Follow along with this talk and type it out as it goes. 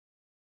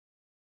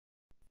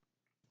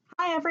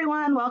Hi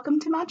everyone, welcome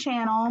to my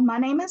channel. My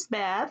name is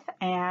Beth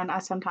and I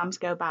sometimes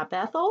go by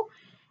Bethel,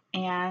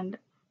 and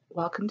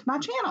welcome to my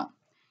channel.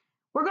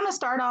 We're going to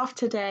start off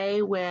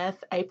today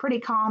with a pretty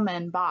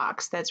common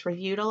box that's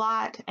reviewed a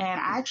lot, and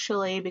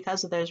actually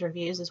because of those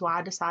reviews is why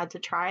I decided to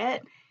try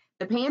it.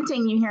 The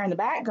panting you hear in the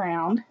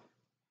background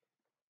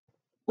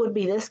would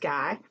be this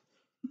guy.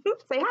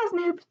 Say hi,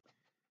 Snoop.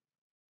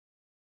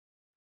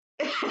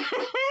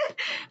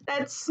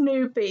 That's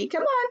Snoopy.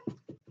 Come on.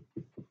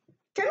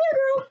 Come here,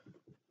 girl.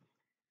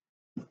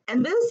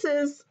 And this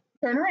is,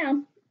 turn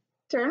around,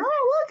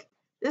 look.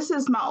 This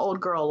is my old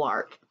girl,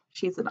 Lark.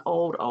 She's an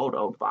old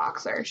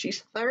boxer.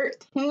 She's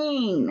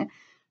 13.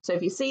 So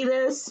if you see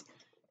this,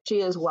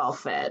 she is well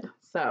fed.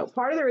 So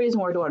part of the reason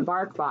we're doing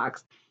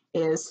Barkbox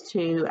is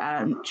to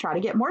try to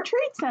get more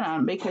treats in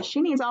them because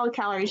she needs all the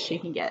calories she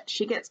can get.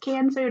 She gets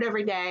canned food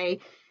every day.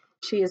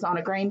 She is on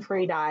a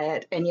grain-free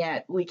diet, and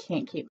yet we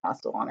can't keep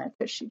muscle on her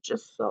because she's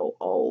just so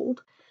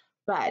old.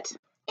 But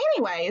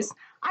anyways,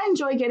 I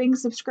enjoy getting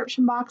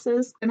subscription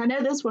boxes, and I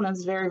know this one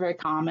is very, very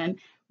common,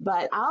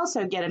 but I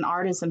also get an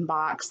artisan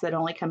box that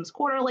only comes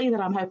quarterly that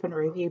I'm hoping to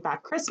review by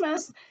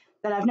Christmas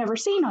that I've never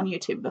seen on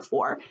YouTube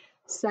before.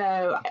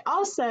 So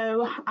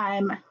also,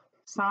 I'm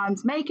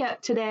sans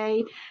makeup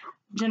today.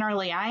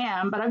 Generally I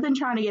am, but I've been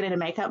trying to get into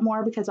makeup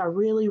more because I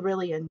really,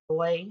 really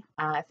enjoy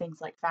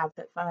things like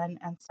FabFitFun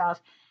and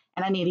stuff,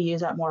 and I need to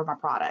use up more of my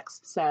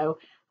products. So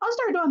I'll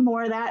start doing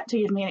more of that to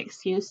give me an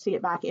excuse to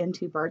get back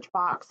into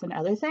Birchbox and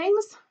other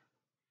things.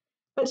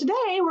 But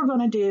today we're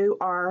going to do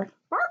our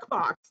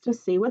Barkbox to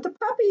see what the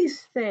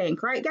puppies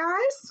think, right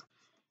guys?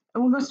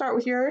 And we're going to start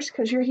with yours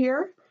because you're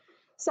here.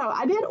 So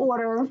I did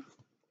order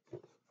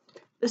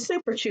the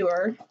Super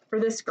Chewer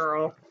for this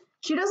girl.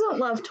 She doesn't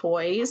love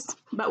toys,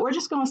 but we're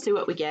just going to see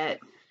what we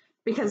get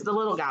because the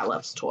little guy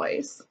loves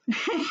toys.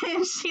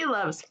 She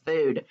loves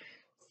food.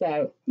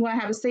 So you want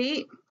to have a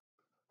seat?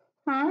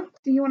 Huh?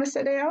 Do you want to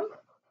sit down?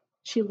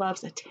 She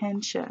loves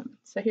attention.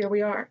 So here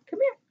we are. Come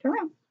here. Turn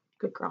around.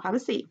 Good girl. Have a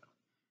seat.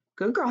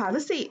 Good girl. Have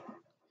a seat.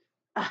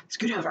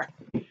 Scoot over.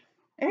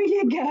 There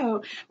you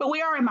go. But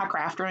we are in my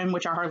craft room,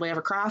 which I hardly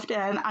ever craft in.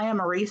 I am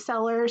a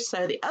reseller,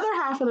 so the other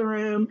half of the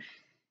room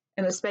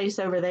and the space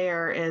over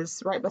there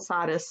is right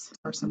beside us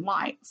are some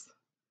lights.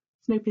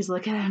 Snoopy's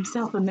looking at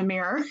himself in the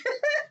mirror.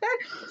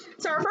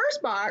 So our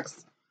first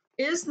box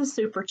is the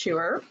Super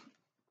Chewer,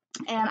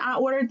 and I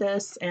ordered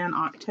this in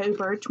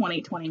October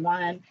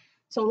 2021.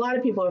 So a lot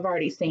of people have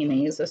already seen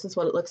these. This is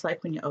what it looks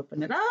like when you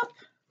open it up.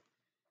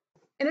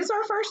 And it's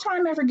our first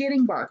time ever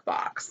getting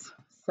Barkbox.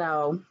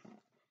 So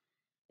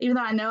even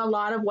though I know a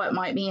lot of what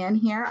might be in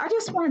here, I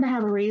just wanted to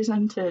have a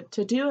reason to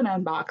do an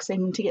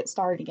unboxing to get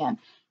started again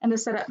and to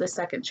set up the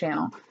second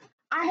channel.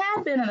 I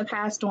have been in the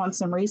past doing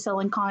some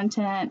reselling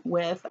content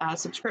with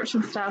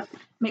subscription stuff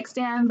mixed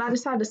in, but I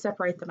decided to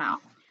separate them out.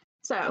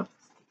 So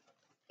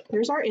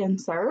here's our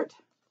insert.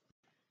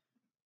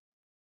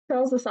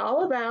 Tells us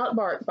all about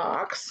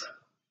Barkbox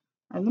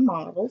and the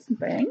models and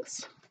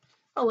things.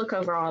 I'll look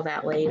over all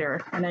that later.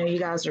 I know you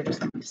guys are just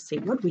going to see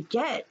what we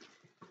get.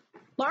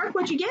 Lark,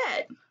 what'd you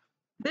get?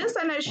 This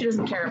I know she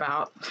doesn't care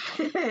about,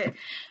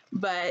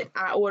 but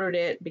I ordered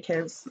it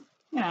because,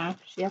 you know,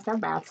 she has to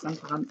have baths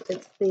sometimes.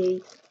 It's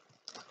the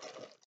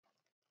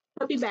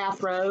puppy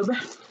bathrobe,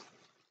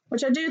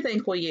 which I do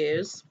think we'll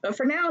use, but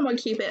for now I'm going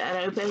to keep it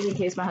unopened in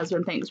case my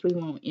husband thinks we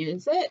won't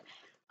use it,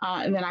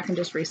 and then I can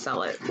just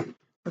resell it,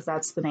 because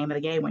that's the name of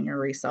the game when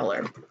you're a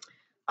reseller.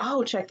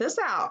 Oh, check this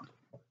out.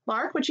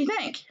 Lark, what you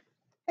think?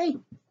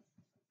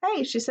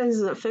 Hey, she says,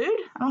 is it food?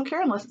 I don't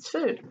care unless it's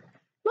food.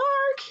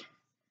 Lark,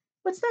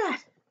 what's that?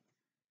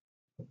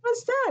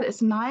 What's that?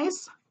 It's a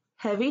nice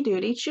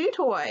heavy-duty chew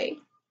toy.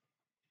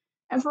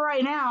 And for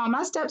right now,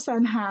 my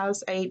stepson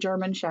has a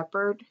German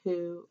Shepherd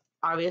who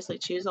obviously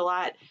chews a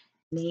lot,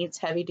 needs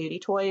heavy-duty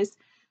toys.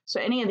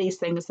 So any of these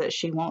things that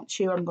she won't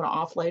chew, I'm going to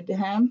offload to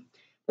him.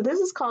 But this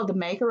is called the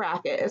Make a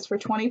Racket. It's for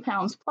 20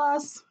 pounds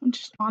plus,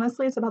 which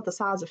honestly is about the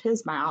size of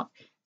his mouth.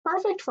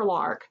 Perfect for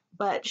Lark,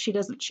 but she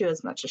doesn't chew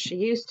as much as she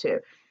used to.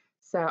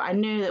 So I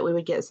knew that we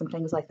would get some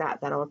things like that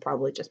I would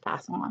probably just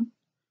pass on.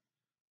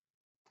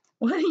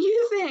 What do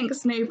you think,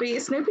 Snoopy?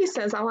 Snoopy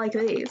says, I like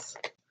these.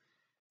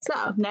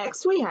 So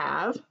next we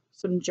have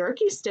some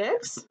jerky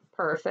sticks.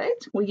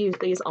 Perfect. We use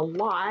these a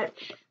lot.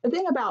 The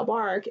thing about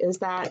Bark is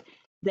that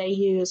they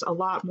use a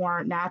lot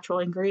more natural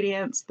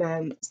ingredients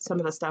than some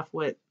of the stuff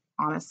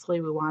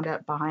honestly, we wind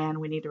up buying,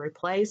 we need to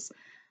replace.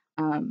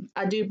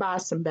 I do buy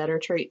some better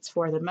treats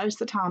for them most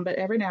of the time, but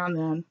every now and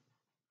then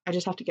I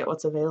just have to get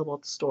what's available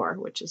at the store,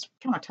 which is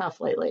kind of tough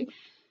lately.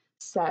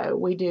 So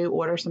we do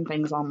order some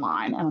things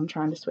online, and I'm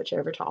trying to switch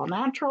over to all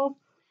natural.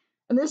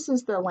 And this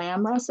is the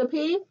lamb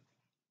recipe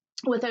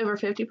with over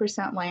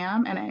 50%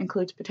 lamb, and it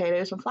includes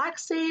potatoes and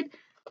flaxseed.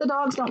 The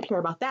dogs don't care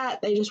about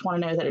that. They just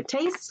want to know that it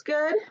tastes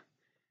good,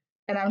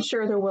 and I'm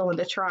sure they're willing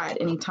to try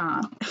it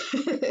anytime.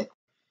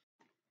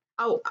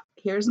 Oh,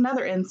 here's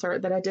another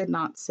insert that I did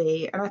not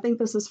see, and I think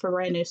this is for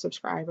brand new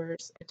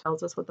subscribers. It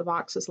tells us what the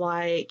box is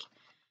like,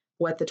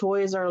 what the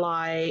toys are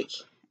like,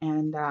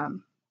 and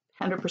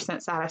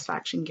 100%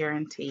 satisfaction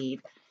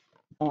guaranteed.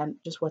 and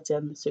just what's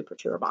in the Super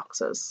Chewer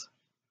boxes,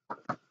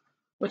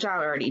 which I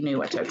already knew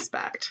what to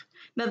expect.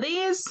 Now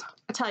these,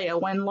 I tell you,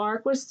 when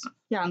Lark was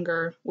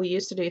younger, we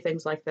used to do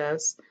things like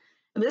this.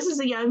 And this is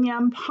a Yum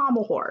Yum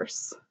pommel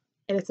horse,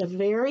 and it's a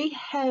very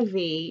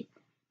heavy,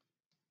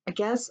 I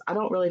guess, I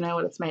don't really know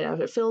what it's made of.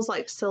 It feels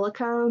like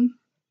silicone,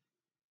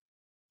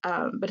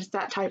 but it's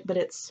that type, but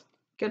it's,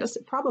 goodness,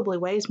 it probably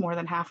weighs more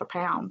than half a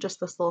pound,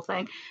 just this little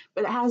thing.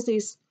 But it has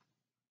these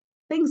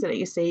things in it,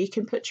 you see. You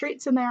can put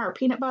treats in there or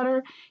peanut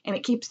butter, and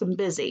it keeps them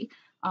busy.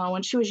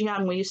 When she was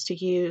young, we used to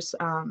use,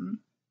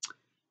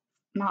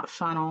 not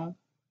funnel,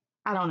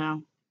 I don't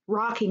know,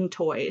 rocking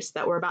toys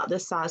that were about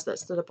this size that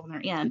stood up on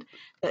their end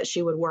that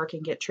she would work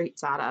and get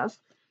treats out of.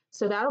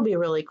 So that'll be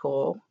really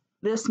cool.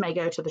 This may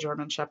go to the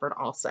German Shepherd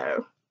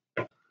also.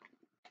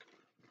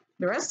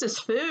 The rest is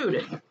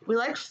food. We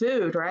like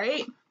food,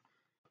 right?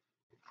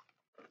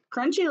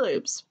 Crunchy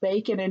Loops,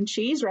 bacon and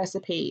cheese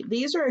recipe.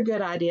 These are a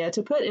good idea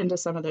to put into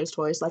some of those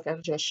toys like I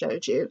just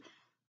showed you.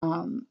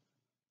 You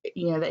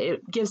know,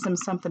 it gives them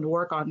something to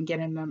work on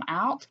getting them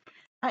out.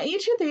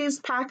 Each of these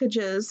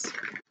packages,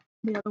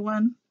 the other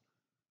one,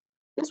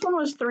 this one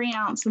was 3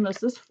 ounce and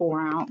this is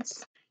 4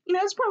 ounce. You know,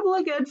 it's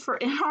probably good for,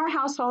 in our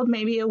household,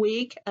 maybe a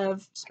week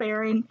of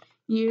sparing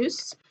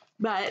use.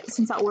 But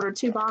since I ordered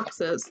 2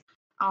 boxes,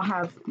 I'll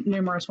have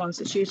numerous ones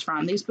to choose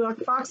from. These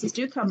boxes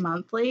do come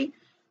monthly.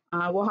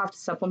 We'll have to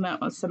supplement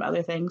with some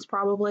other things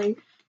probably.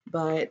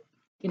 But,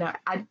 you know,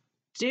 I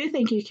do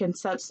think you can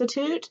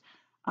substitute,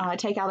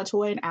 take out a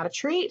toy and add a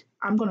treat.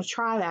 I'm going to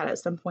try that at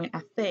some point,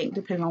 I think,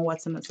 depending on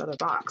what's in this other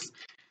box.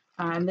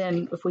 And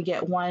then if we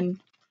get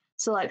one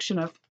selection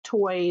of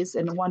toys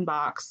in one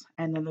box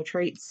and then the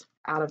treats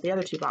out of the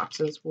other 2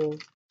 boxes, we'll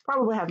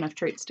probably have enough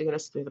treats to get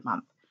us through the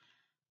month.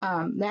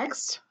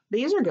 Next,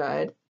 these are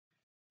good.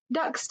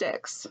 Duck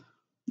sticks.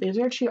 These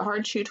are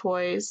hard chew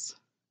toys.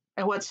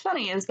 And what's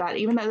funny is that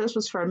even though this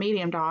was for a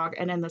medium dog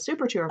and in the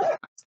Super Chewer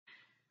box,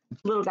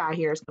 little guy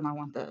here is going to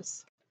want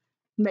this.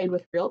 Made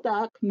with real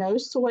duck, no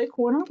soy,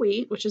 corn, or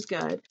wheat, which is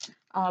good.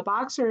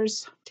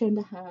 Boxers tend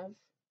to have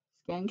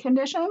skin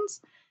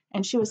conditions,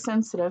 and she was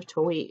sensitive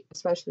to wheat,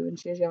 especially when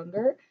she was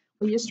younger.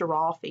 We used to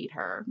raw feed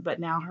her, but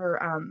now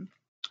her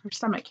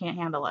stomach can't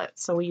handle it,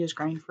 so we use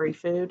grain-free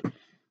food.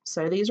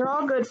 So these are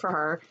all good for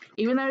her.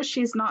 Even though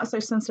she's not so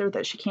sensitive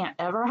that she can't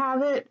ever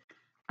have it,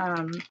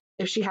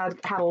 if she had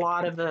a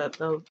lot of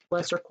the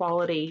lesser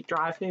quality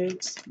dry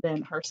foods,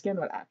 then her skin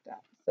would act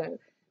up. So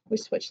we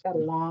switched that a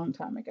long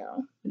time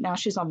ago. But now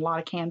she's on a lot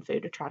of canned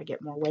food to try to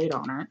get more weight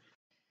on her.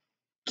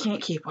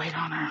 Can't keep weight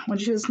on her. When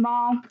she was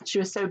small, she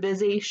was so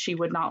busy, she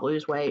would not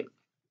lose weight.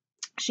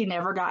 She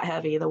never got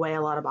heavy the way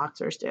a lot of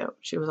boxers do.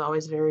 She was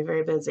always very,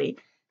 very busy.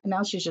 And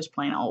now she's just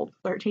plain old.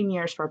 13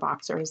 years for a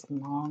boxer is a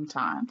long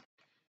time.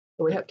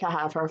 So we hope to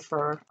have her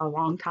for a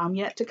long time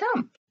yet to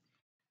come.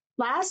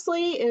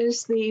 Lastly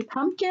is the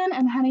pumpkin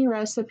and honey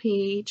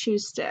recipe chew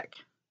stick.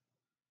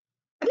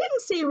 I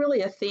didn't see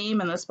really a theme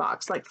in this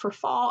box, like for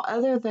fall,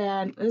 other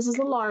than this is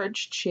a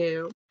large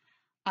chew,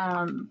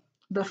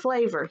 the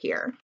flavor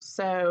here.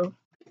 So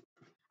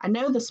I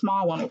know the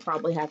small one will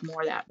probably have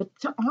more of that, but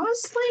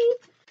honestly,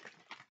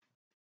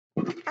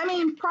 I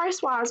mean,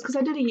 price-wise, because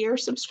I did a year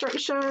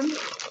subscription,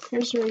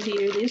 here's a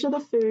review. These are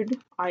the food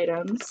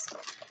items.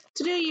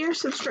 To do a year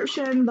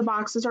subscription, the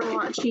boxes are a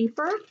lot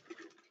cheaper.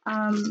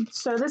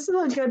 So this is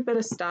a good bit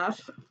of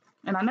stuff,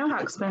 and I know how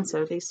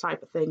expensive these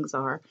type of things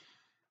are.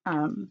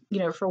 You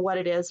know, for what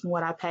it is and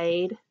what I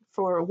paid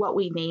for what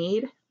we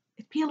need,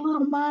 it'd be a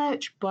little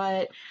much,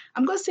 but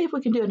I'm going to see if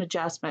we can do an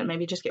adjustment,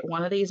 maybe just get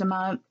one of these a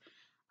month,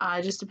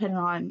 just depending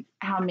on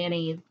how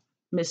many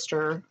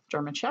Mr.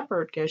 German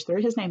Shepherd goes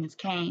through. His name is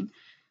Kane.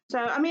 So,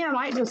 I mean, I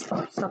might just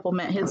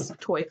supplement his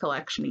toy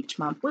collection each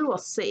month. We will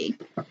see.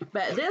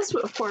 But this,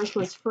 of course,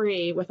 was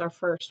free with our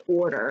first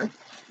order.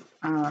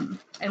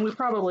 And we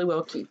probably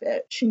will keep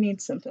it. She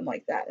needs something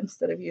like that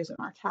instead of using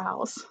our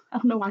towels. I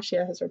don't know why she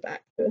has her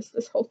back to us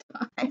this whole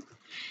time.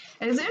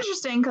 And it's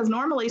interesting because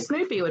normally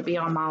Snoopy would be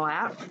on my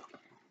lap.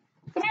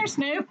 Come here,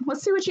 Snoop.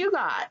 Let's see what you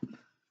got.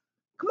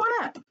 Come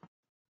on up.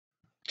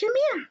 Come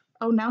here.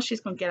 Oh, now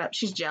she's going to get up.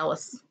 She's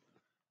jealous.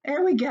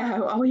 There we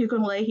go. Oh, you're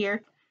going to lay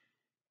here.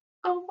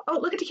 Oh,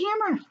 look at the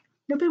camera.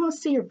 Nobody wants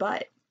to see your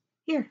butt.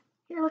 Here,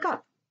 look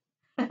up.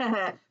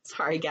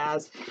 Sorry,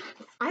 guys.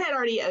 I had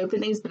already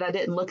opened these, but I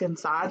didn't look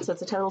inside, so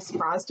it's a total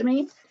surprise to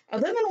me,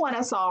 other than what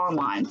I saw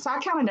online. So I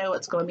kind of know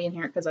what's going to be in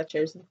here because I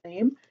chose the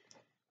theme.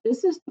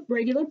 This is the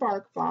regular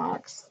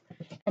Barkbox,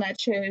 and I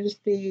chose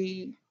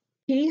the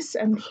peace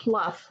and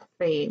fluff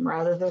theme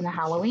rather than a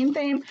Halloween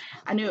theme.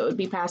 I knew it would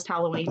be past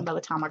Halloween by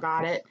the time I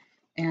got it,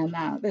 and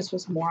this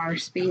was more our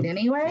speed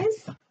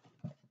anyways.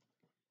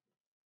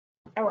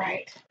 All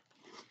right.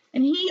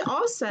 And he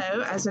also,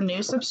 as a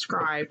new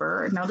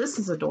subscriber, now this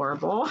is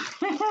adorable.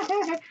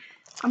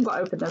 I'm going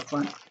to open this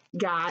one.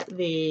 Got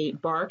the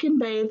Bark and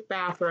Bathe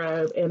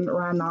bathrobe in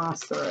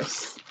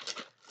rhinoceros.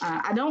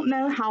 I don't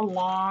know how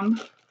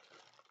long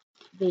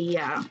the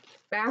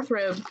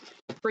bathrobe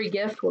free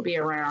gift will be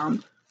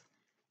around.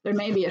 There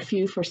may be a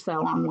few for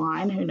sale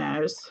online. Who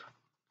knows?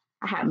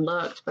 I hadn't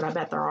looked, but I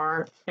bet there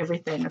are.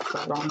 Everything is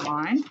sold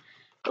online.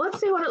 But let's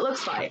see what it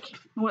looks like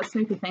and what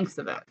Snoopy thinks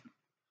of it.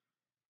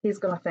 He's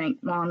going to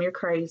think, Mom, you're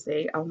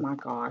crazy. Oh my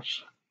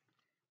gosh.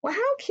 Well,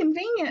 how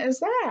convenient is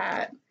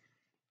that?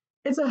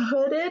 It's a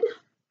hooded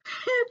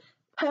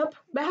pup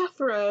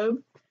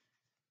bathrobe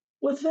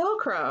with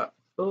Velcro.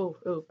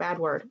 Ooh, bad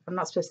word. I'm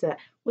not supposed to say that.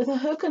 With a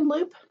hook and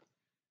loop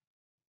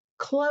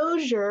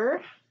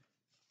closure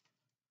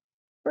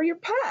for your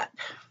pup.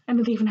 And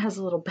it even has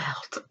a little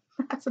belt.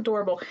 That's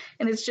adorable.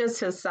 And it's just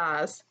his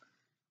size.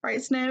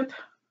 Right, Snoop?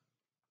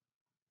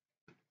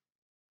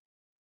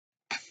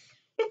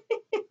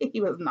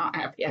 He was not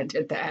happy I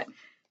did that.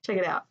 Check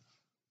it out.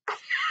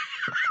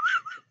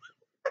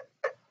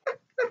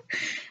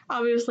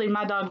 Obviously,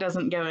 my dog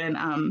doesn't go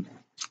in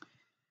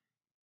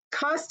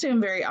costume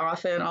very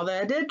often, although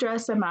I did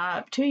dress him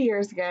up 2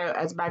 years ago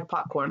as a bag of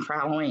popcorn for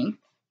Halloween.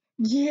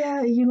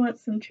 Yeah, you want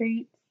some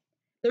treats?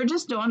 They're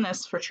just doing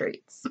this for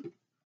treats.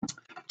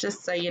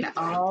 Just so you know.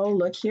 Oh,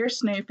 look here,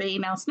 Snoopy.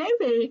 Now,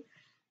 Snoopy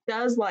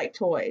does like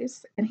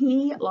toys, and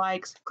he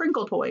likes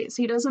crinkle toys.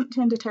 He doesn't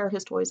tend to tear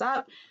his toys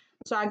up,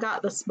 so I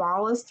got the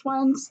smallest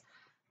ones.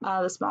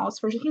 The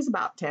smallest version, he's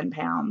about 10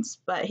 pounds,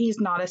 but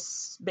he's not a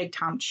big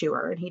time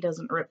chewer, and he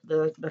doesn't rip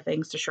the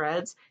things to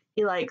shreds.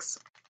 He likes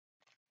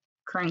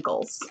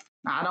crinkles.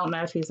 Now, I don't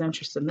know if he's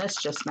interested in this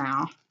just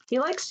now. He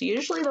likes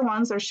usually the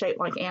ones that are shaped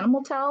like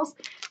animal tails,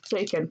 so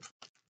he can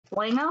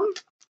fling them,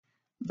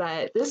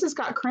 but this has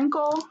got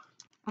crinkle.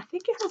 I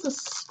think it has a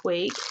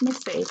squeak. Let me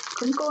see.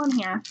 Crinkle in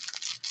here.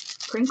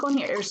 Crinkle in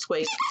here. Here's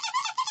squeak.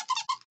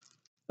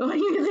 What do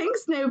you think,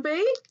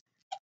 Snoopy?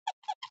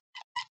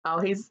 Oh,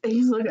 he's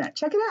looking at it.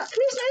 Check it out. Come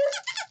here,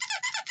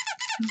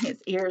 Snoop.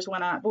 His ears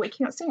went up, but we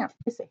can't see him.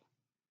 Let's see.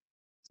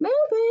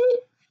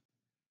 Snoopy.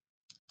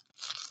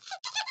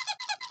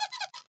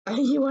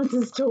 He wants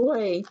his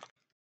toy.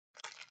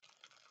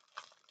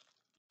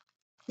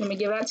 Let me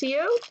give that to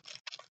you.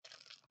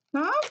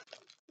 Huh?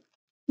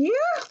 Yeah.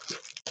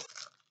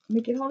 Let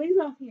me get all these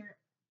off here.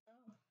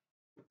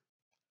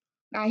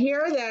 I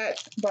hear that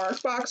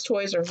Barkbox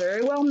toys are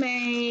very well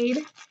made.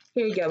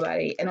 Here you go,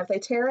 buddy. And if they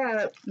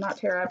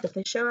if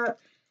they show up,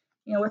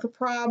 with a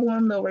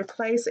problem, they'll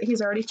replace it.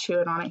 He's already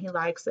chewing on it. He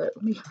likes it.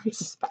 Let me erase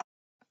his back.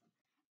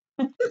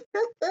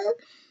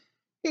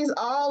 He's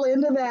all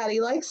into that. He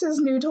likes his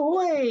new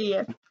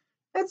toy.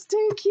 That's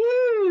too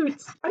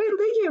cute. I didn't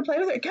think he would play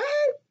with it. Go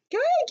ahead,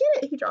 get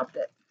it. He dropped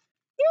it.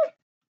 Here.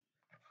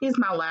 He's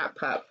my lap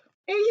pup.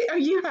 Are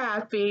you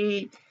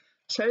happy?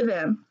 Show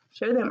them.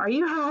 Are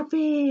you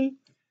happy?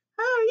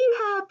 Are you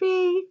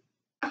happy?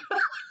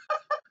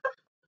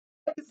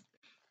 He's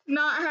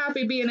not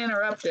happy being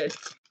interrupted.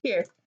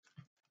 Here.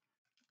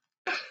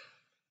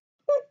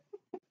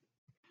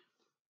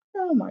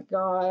 Oh my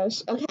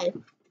gosh. Okay.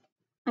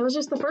 It was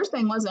just the first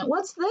thing, wasn't it?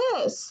 What's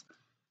this?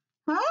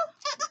 Huh?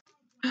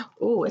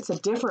 Oh, it's a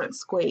different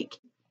squeak.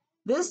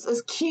 This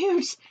is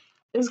cute.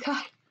 It's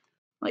got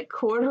like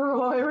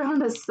corduroy around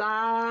the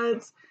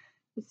sides.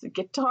 It's a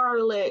guitar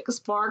lick,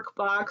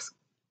 Barkbox,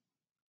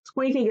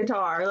 squeaky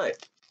guitar. Look.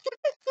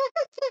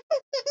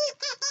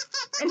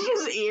 And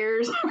his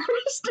ears are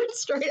stood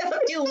straight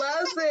up. He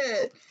loves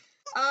it.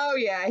 Oh,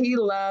 yeah, he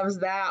loves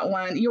that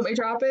one. You want me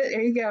to drop it?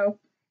 There you go.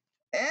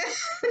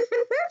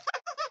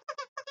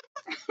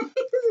 He's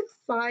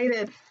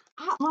excited.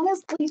 I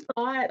honestly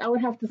thought I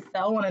would have to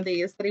sell one of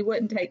these, but he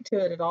wouldn't take to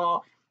it at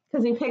all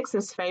because he picks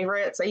his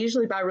favorites. I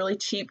usually buy really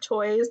cheap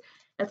toys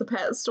at the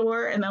pet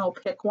store, and then he'll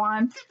pick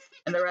one,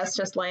 and the rest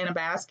just lay in a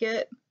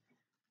basket.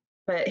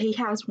 But he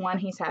has one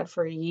he's had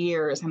for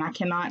years, and I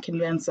cannot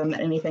convince him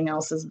that anything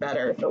else is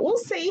better. But we'll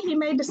see. He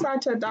may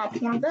decide to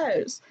adopt one of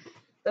those.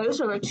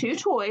 Those are the 2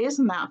 toys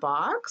in that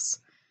box.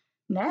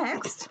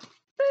 Next,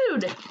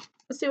 food.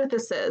 Let's see what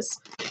this is.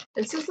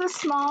 This is a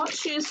small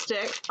chew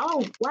stick.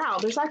 Oh, wow.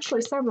 There's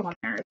actually several in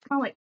there. It's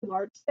kind of like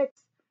large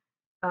sticks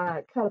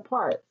cut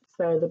apart.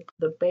 So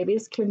the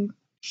babies can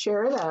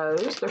share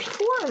those. There's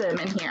 4 of them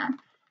in here.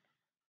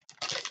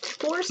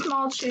 4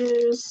 small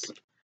chews.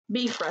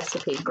 Beef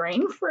recipe,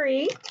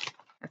 grain-free.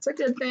 That's a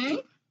good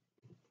thing.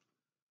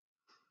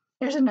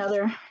 There's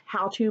another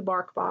how-to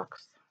Barkbox.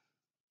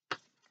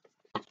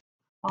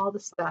 All the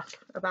stuff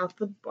about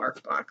the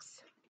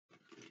Barkbox.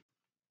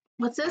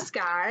 What's this,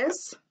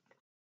 guys?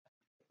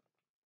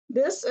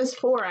 This is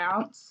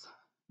 4-ounce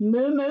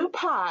Moo Moo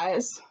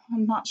Pies.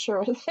 I'm not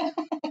sure what that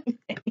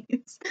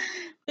means.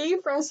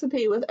 Beef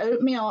recipe with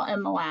oatmeal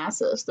and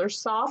molasses. They're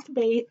soft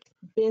baked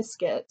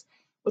biscuits,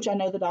 which I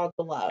know the dog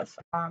will love.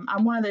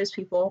 I'm one of those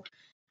people,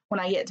 when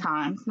I get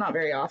time, not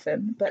very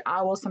often, but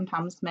I will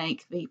sometimes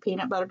make the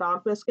peanut butter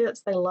dog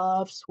biscuits. They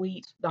love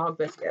sweet dog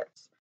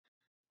biscuits.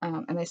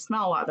 And they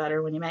smell a lot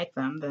better when you make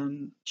them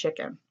than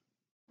chicken.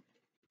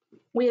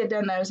 We had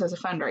done those as a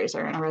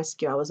fundraiser in a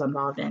rescue I was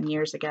involved in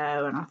years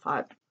ago, and I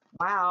thought,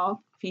 wow,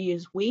 if you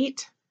use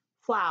wheat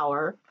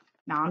flour,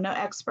 now I'm no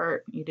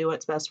expert, you do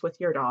what's best with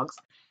your dogs.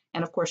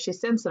 And of course, she's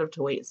sensitive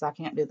to wheat, so I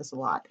can't do this a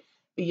lot.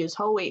 You use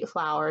whole wheat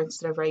flour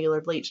instead of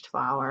regular bleached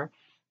flour,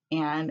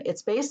 and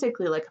it's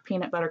basically like a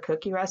peanut butter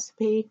cookie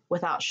recipe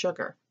without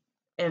sugar.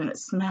 and it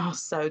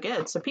smells so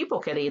good. So people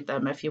could eat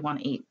them if you want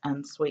to eat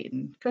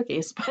unsweetened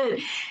cookies. But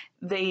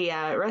the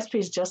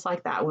recipe's just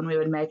like that when we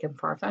would make them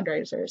for our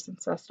fundraisers.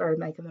 And so I started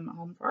making them at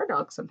home for our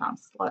dogs sometimes.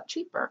 It's a lot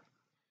cheaper.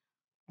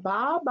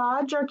 Bye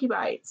bye jerky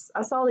bites.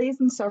 I saw these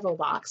in several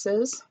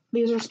boxes.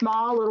 These are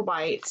small little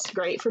bites,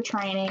 great for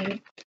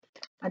training,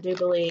 I do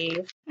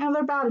believe. And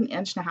they're about 1.5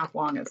 inches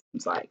long, it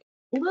seems like.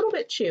 A little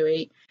bit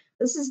chewy.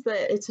 It's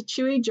a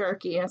chewy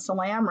jerky, and it's a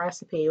lamb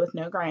recipe with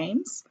no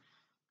grains.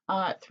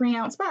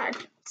 3-ounce bag.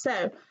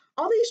 So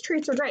all these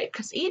treats are great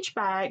because each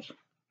bag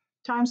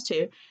times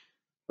 2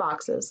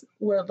 boxes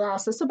will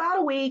last us about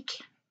a week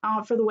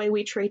for the way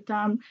we treat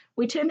them.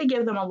 We tend to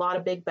give them a lot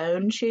of big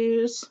bone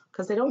chews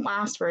because they don't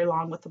last very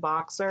long with the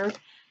boxer.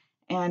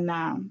 And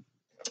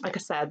like I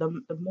said,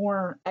 the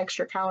more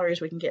extra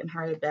calories we can get in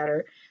her, the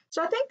better.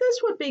 So I think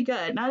this would be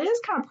good. Now, it is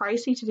kind of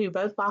pricey to do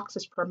both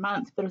boxes per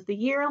month, but with the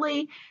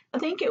yearly, I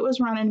think it was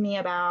running me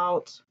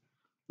about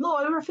a little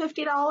over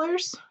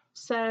 $50.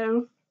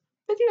 So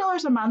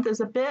 $50 a month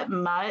is a bit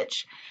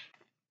much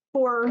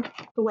for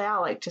the way I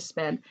like to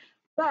spend.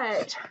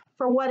 But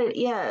for what it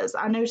is,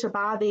 I know to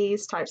buy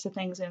these types of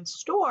things in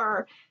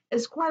store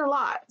is quite a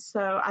lot.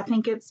 So I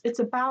think it's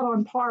about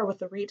on par with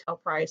the retail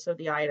price of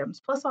the items,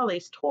 plus all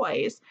these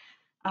toys.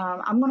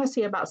 I'm going to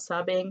see about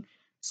subbing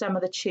some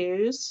of the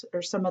chews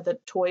or some of the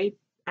toy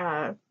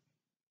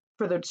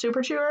for the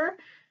super chewer,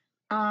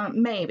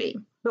 maybe.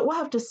 But we'll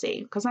have to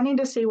see because I need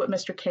to see what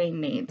Mr.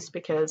 King needs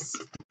because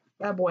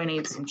that boy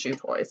needs some chew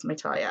toys, let me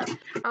tell you.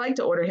 I like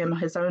to order him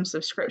his own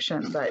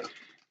subscription, but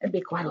it'd be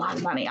quite a lot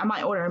of money. I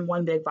might order him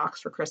one big box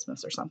for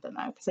Christmas or something,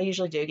 though, because I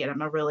usually do get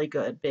him a really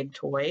good big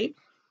toy.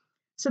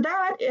 So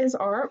that is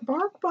our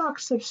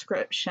Barkbox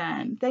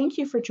subscription. Thank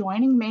you for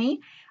joining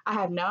me. I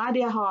have no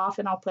idea how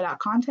often I'll put out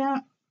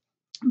content,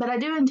 but I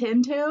do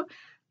intend to.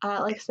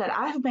 Like I said,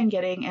 I have been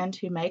getting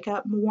into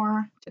makeup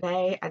more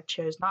today. I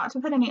chose not to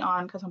put any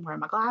on because I'm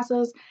wearing my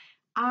glasses.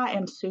 I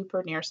am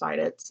super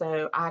nearsighted,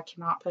 so I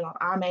cannot put on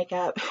eye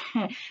makeup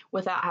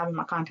without having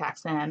my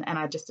contacts in, and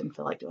I just didn't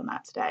feel like doing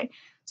that today.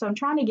 So I'm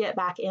trying to get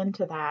back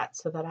into that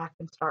so that I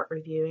can start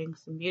reviewing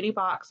some beauty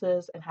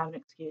boxes and have an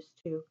excuse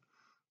to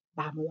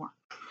buy more.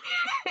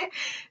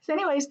 So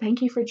anyways,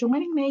 thank you for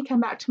joining me. Come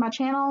back to my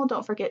channel.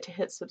 Don't forget to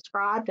hit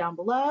subscribe down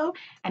below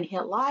and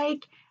hit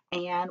like,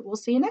 and we'll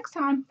see you next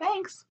time.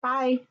 Thanks.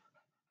 Bye.